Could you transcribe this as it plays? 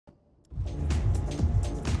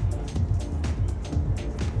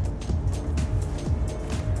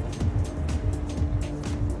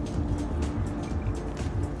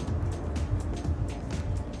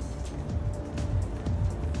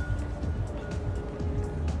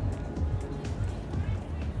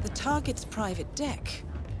target's private deck.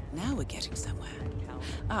 Now we're getting somewhere.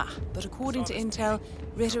 Ah, but according to intel,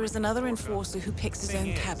 Ritter is another enforcer who picks his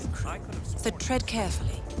own cabin crew. So tread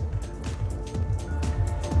carefully.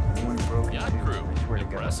 Yacht crew.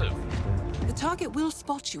 Impressive. The target will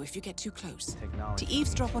spot you if you get too close. To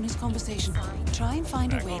eavesdrop on his conversation, try and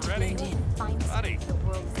find a way to blend in. Buddy,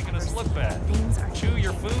 making us look bad. Chew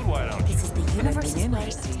your food, why don't you? This is the universe's Blending in, way I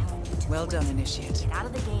of see. telling you to Well done, Initiate. get out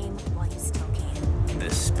of the game while you still can.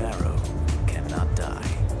 This sparrow cannot die.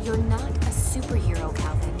 You're not a superhero,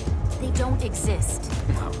 Calvin. They don't exist.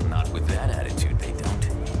 Well, not with that attitude, they don't.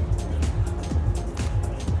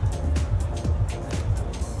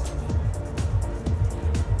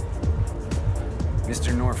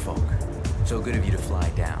 Mr. Norfolk, so good of you to fly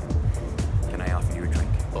down. Can I offer you a drink?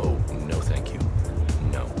 Oh, no thank you.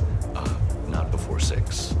 No. Not before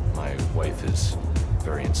 6. My wife is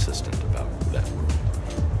very insistent about that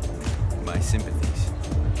rule. My sympathies.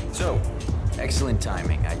 So, excellent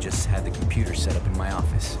timing. I just had the computer set up in my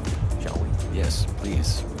office. Shall we? Yes,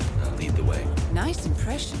 please. Lead the way. Nice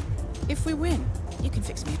impression. If we win, you can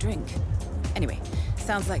fix me a drink. Anyway,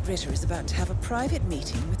 sounds like Ritter is about to have a private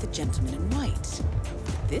meeting with the gentleman in white.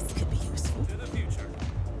 This could be useful. To the future.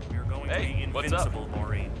 We're going to Hey, be what's up? invincible,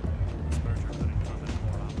 Maureen. This merger couldn't come at a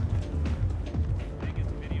more opportune.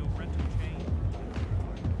 Biggest video rental chain.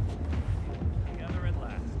 Together at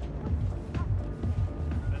last.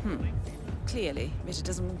 Clearly, Ritter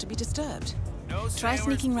doesn't want to be disturbed. No Try sailors,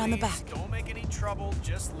 sneaking round the please. back. Don't make any trouble,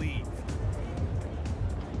 just leave.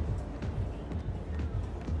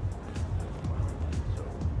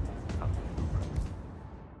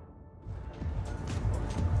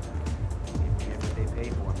 Give me what they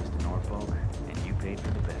paid for, Mr. Norfolk, and you paid for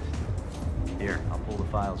the best. Here, I'll pull the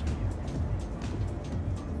files for you.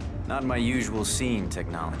 Not my usual scene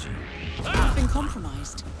technology. You've been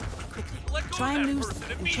compromised. Quickly, Let go try of and that lose person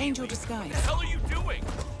them and change your immediately. disguise. What the hell are you doing?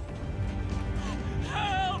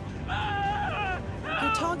 Help!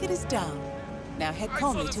 Your target is down. Now head I saw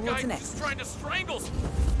calmly this towards guy an just exit. trying to strangle.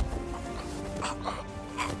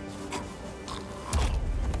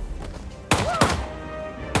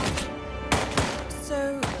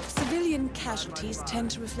 So, civilian casualties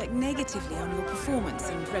tend to reflect negatively on your performance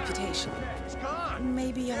and reputation.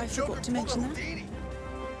 Maybe I forgot to mention that? You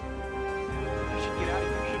should get out of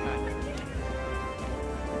here, Hitman.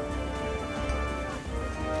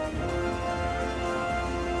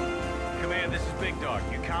 Command, this is Big Dog.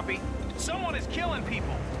 You copy? Someone is killing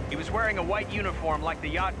people. He was wearing a white uniform like the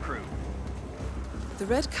yacht crew. The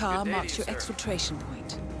red car Good day to marks you, your sir. exfiltration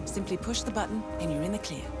point. Simply push the button and you're in the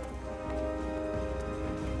clear.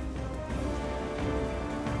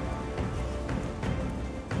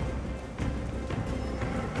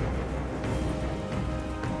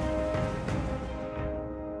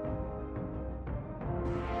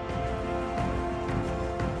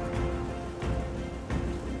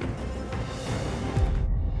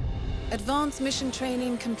 Advanced mission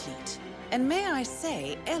training complete. And may I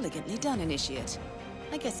say, elegantly done, Initiate.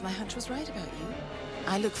 I guess my hunch was right about you.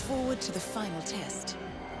 I look forward to the final test.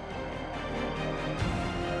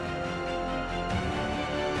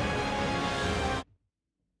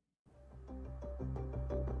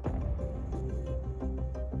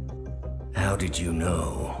 How did you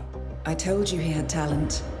know? I told you he had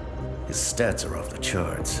talent. His stats are off the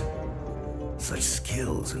charts. Such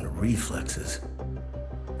skills and reflexes.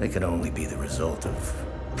 They could only be the result of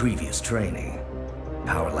previous training.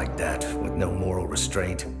 Power like that, with no moral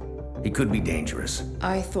restraint, he could be dangerous.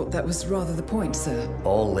 I thought that was rather the point, sir.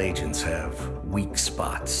 All agents have weak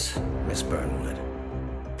spots, Miss Burnwood.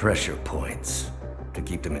 Pressure points to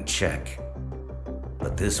keep them in check.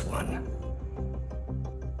 But this one...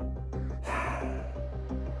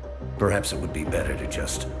 Perhaps it would be better to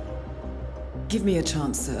just... Give me a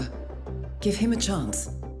chance, sir. Give him a chance.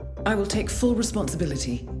 I will take full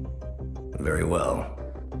responsibility. Very well.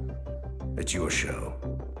 It's your show.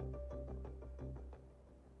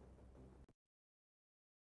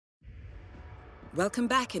 Welcome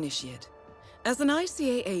back, Initiate. As an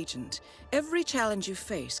ICA agent, every challenge you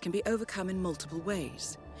face can be overcome in multiple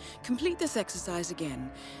ways. Complete this exercise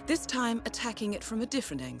again, this time attacking it from a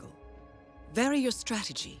different angle. Vary your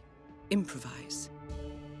strategy. Improvise.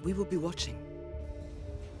 We will be watching.